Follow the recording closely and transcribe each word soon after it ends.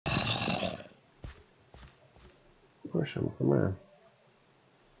push him. Come on.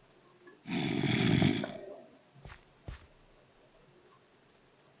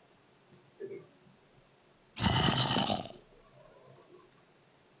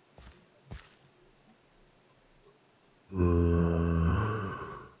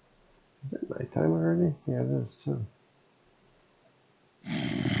 Is it nighttime already? Yeah, it is too.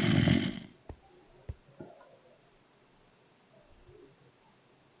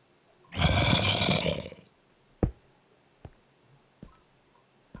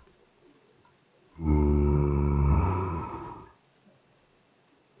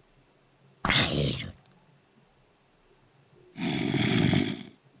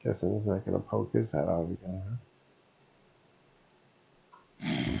 Guessing he's not gonna poke his head out again, huh?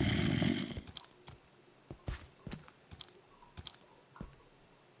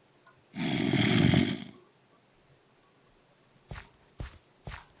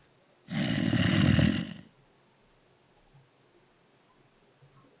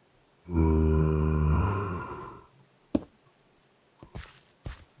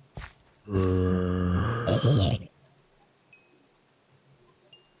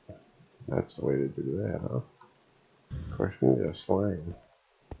 That's the way to do that, huh? Of course, we need a slime.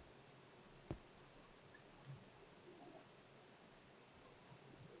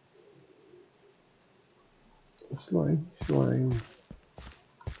 Slime.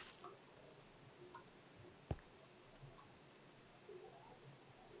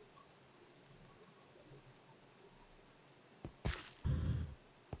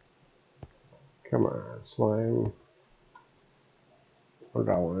 Come on, slime. I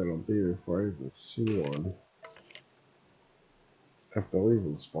forgot what it'll be before I even see one. If they'll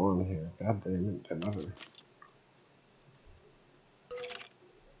even spawn here. God damn it, another.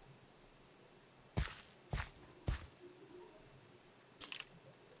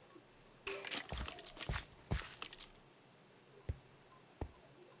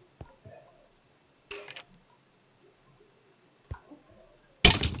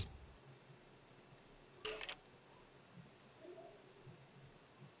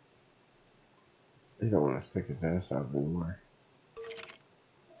 You don't want to stick his ass out anymore.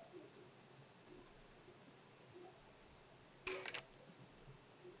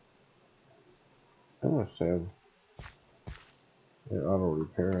 I must have auto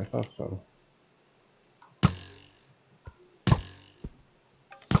repair. I thought so.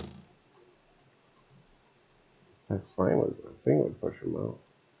 That slime was the thing would push him out.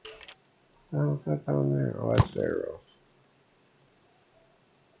 How's that down there? Oh, that's the arrows.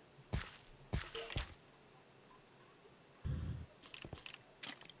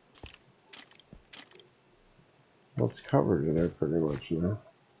 Well, it's covered in there pretty much now.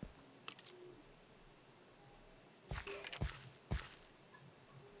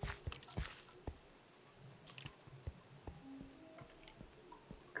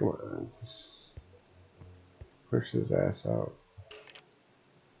 Come on, just push his ass out.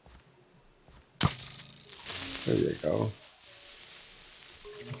 There you go.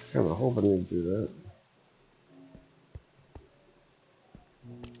 Kind of hoping he'd do that.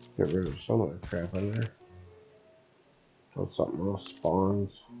 Get rid of some of the crap in there. Till something else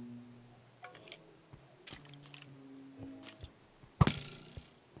spawns.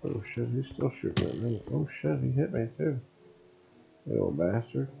 Oh shit, he's still shooting at me. Oh shit, he hit me too. Little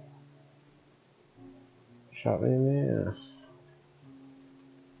bastard. Shot me in the ass.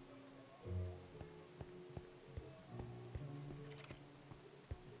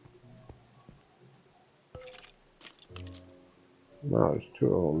 No, there's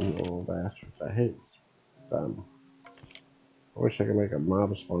two of them, little bastards. I hate them. I wish I could make a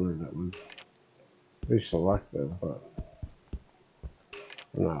mob spawner that would be selective, but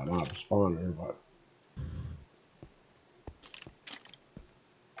not a mob spawner, but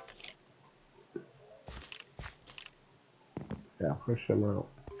yeah, push him out.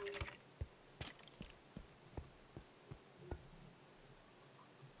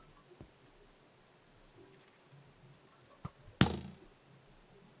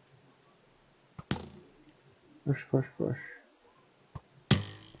 Push, push, push.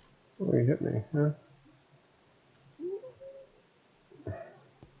 Oh, he hit me, huh?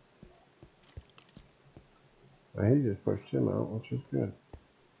 Well, he just pushed him out, which is good.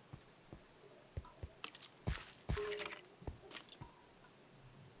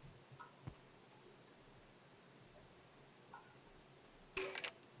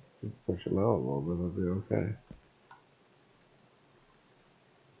 Just push him out a little bit, it'll be okay.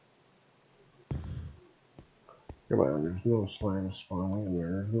 Come on, there's no slime spawning in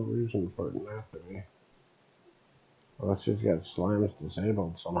there. There's no reason for it not to be. Unless he's got slimes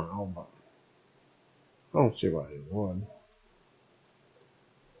disabled somehow, but I don't see why you would.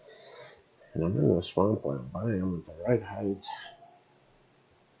 And I'm in the swampland biome at the right height.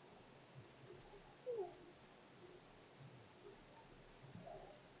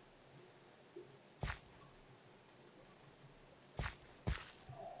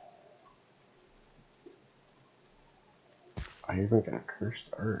 I even got cursed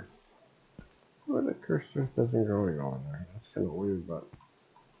earth. Well, the cursed earth isn't growing over there. That's kind of weird, but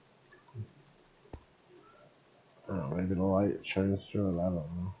I don't know, maybe the light shines through it. I don't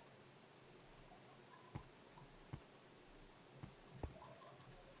know.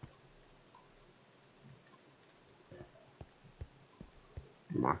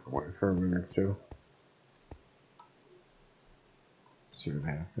 Walk away for a minute or two. See what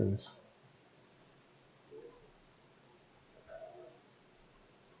happens.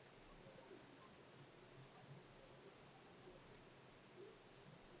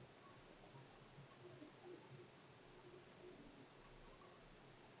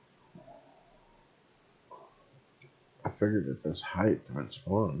 I figured at this height it would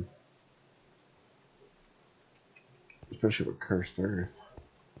spawn. Especially with cursed earth.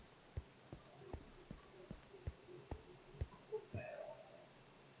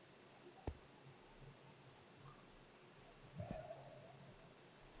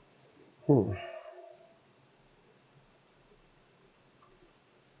 Hmm.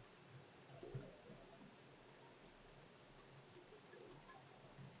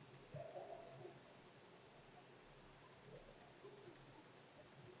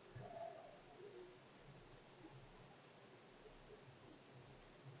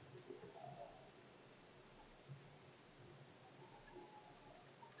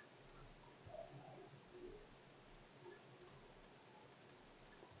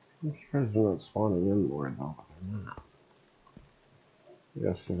 I'm surprised they're not spawning in more though, but they're not.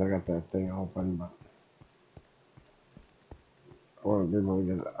 Yes, because I got that thing open, but I want to be able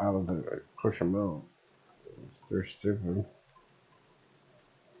to get out of it and push them out. They're stupid.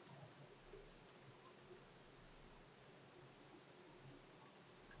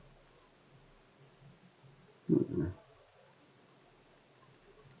 Mm-mm.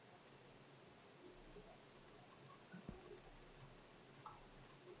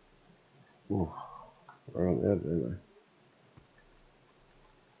 Ooh, right on the edge, didn't I?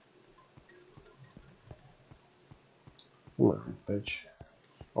 Come on, bitch.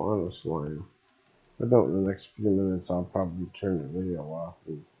 Spawn a slime. If I don't in the next few minutes, I'll probably turn the video off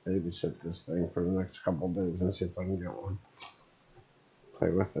and babysit this thing for the next couple of days and see if I can get one. Play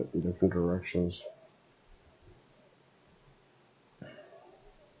with it in different directions.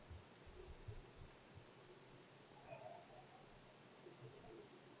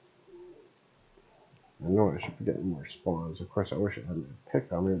 I know I should be getting more spawns. Of course, I wish it hadn't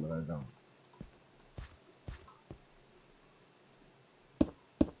picked on me, but I don't.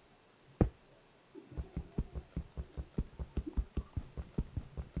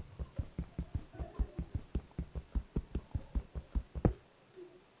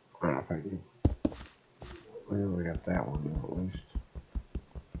 I don't know if I can. I only got that one at least.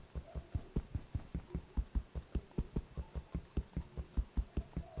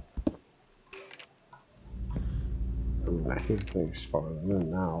 I mean, I hear things spawning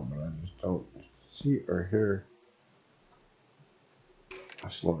in now, but I just don't see or hear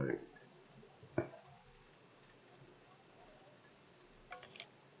a slime.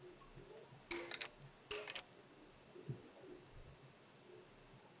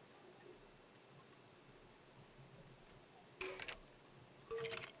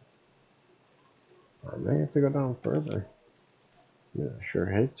 I may have to go down further. Yeah, I sure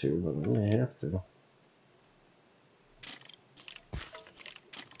hate to, but I may have to.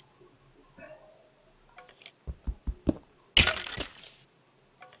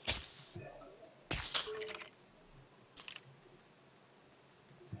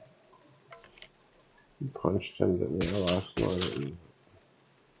 He punched him at me last night. And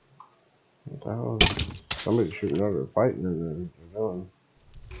what the hell? Somebody's shooting over fighting in there. They're doing.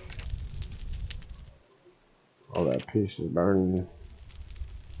 All that piece is burning.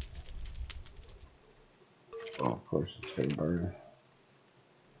 Oh, of course it's gonna burn.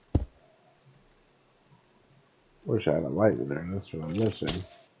 Wish I had a light in there. That's what I'm missing.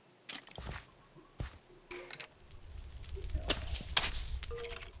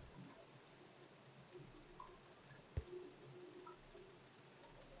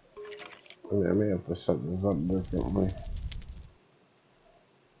 I may have to set this up differently.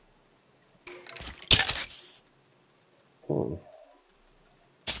 Hmm.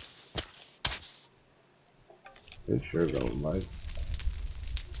 They sure don't like.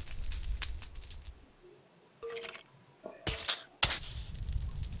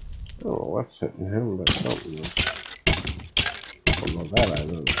 I don't know what's hitting him, but something is. Although that I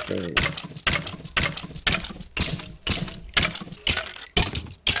don't understand.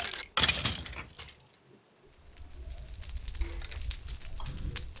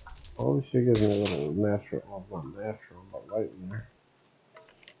 At least it gives me a little natural, well, not natural, but light in there.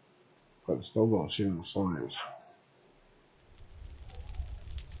 But I still don't see no slimes.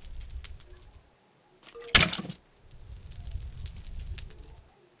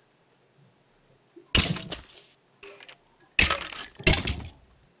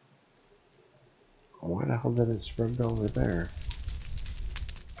 Why the hell did it spread over there?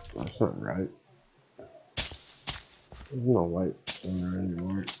 That's not right. There's no light in there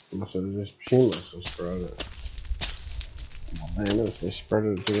anymore. Unless it just she must have spread it. Well, damn it, if they spread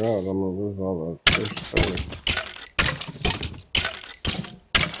it throughout, I'm gonna lose all the first thing.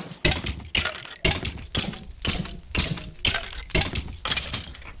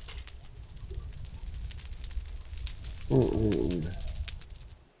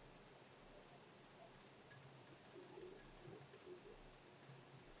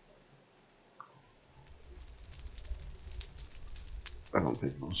 I don't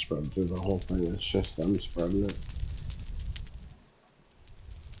think it'll spread through the whole thing. It's just them spreading it.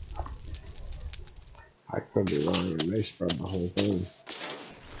 I could be wrong, and they spread the whole thing.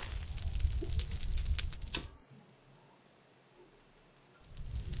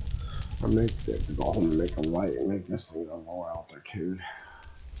 I may have to go home and make a light and make this thing a low altitude.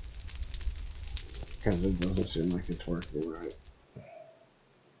 Because it doesn't seem like it's working right.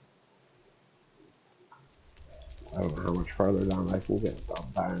 I don't know how much farther down I can get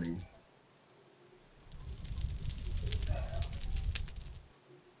without dying.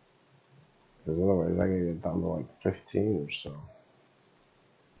 Because otherwise I can get down to like 15 or so.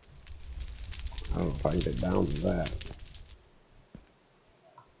 I don't know if I can get down to that.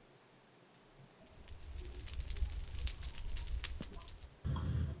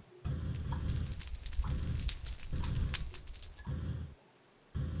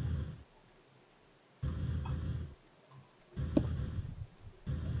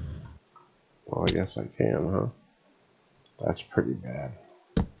 Well, I guess I can, huh? That's pretty bad.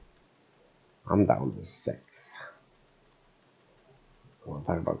 I'm down to 6. Well,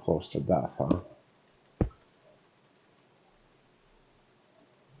 talk about close to death, huh?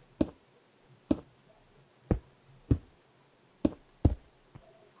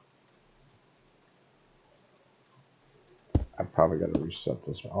 I probably got to reset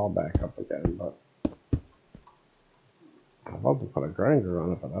this all back up again, but I'd love to put a grinder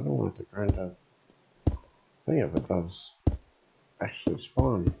on it, but I don't want to grind a thing if it does actually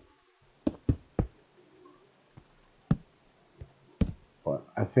spawn. But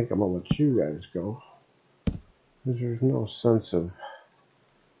I think I'm gonna let you guys go, because there's no sense of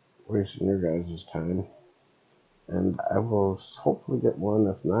wasting your guys' time. And I will hopefully get one.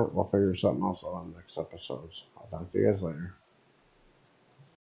 If not, we'll figure something else out on the next episodes. I'll talk to you guys later.